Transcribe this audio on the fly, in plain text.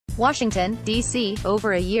Washington, D.C.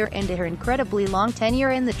 Over a year into her incredibly long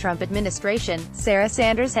tenure in the Trump administration, Sarah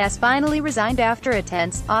Sanders has finally resigned after a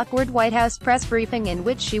tense, awkward White House press briefing in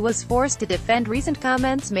which she was forced to defend recent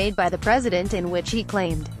comments made by the president in which he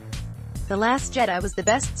claimed The Last Jedi was the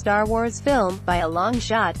best Star Wars film, by a long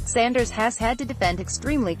shot. Sanders has had to defend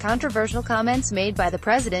extremely controversial comments made by the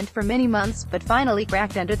president for many months, but finally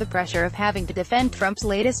cracked under the pressure of having to defend Trump's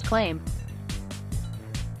latest claim.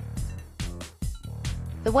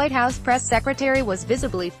 The White House press secretary was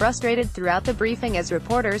visibly frustrated throughout the briefing as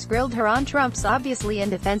reporters grilled her on Trump's obviously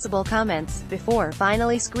indefensible comments, before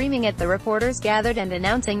finally screaming at the reporters gathered and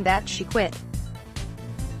announcing that she quit.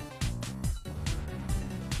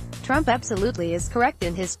 Trump absolutely is correct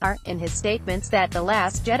in his statements that The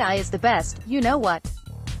Last Jedi is the best. You know what?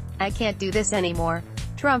 I can't do this anymore.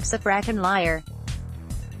 Trump's a frackin' liar.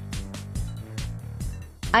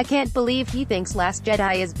 I can't believe he thinks Last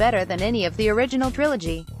Jedi is better than any of the original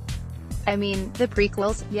trilogy. I mean, the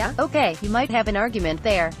prequels, yeah, okay, you might have an argument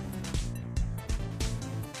there.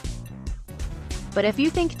 But if you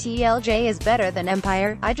think TLJ is better than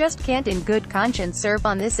Empire, I just can't in good conscience serve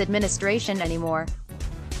on this administration anymore.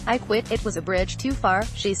 I quit, it was a bridge too far,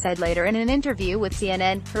 she said later in an interview with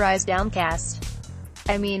CNN, her eyes downcast.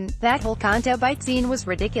 I mean, that whole Canto Bight scene was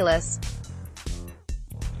ridiculous.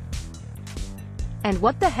 And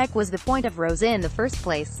what the heck was the point of Rose in the first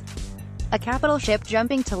place? A capital ship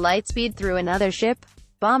jumping to light speed through another ship?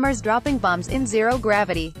 Bombers dropping bombs in zero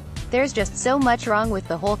gravity? There's just so much wrong with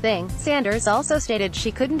the whole thing. Sanders also stated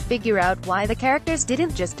she couldn't figure out why the characters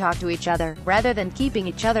didn't just talk to each other, rather than keeping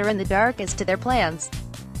each other in the dark as to their plans.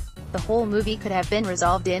 The whole movie could have been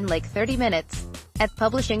resolved in like 30 minutes. At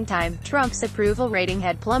publishing time, Trump's approval rating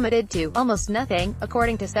had plummeted to almost nothing,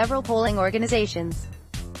 according to several polling organizations.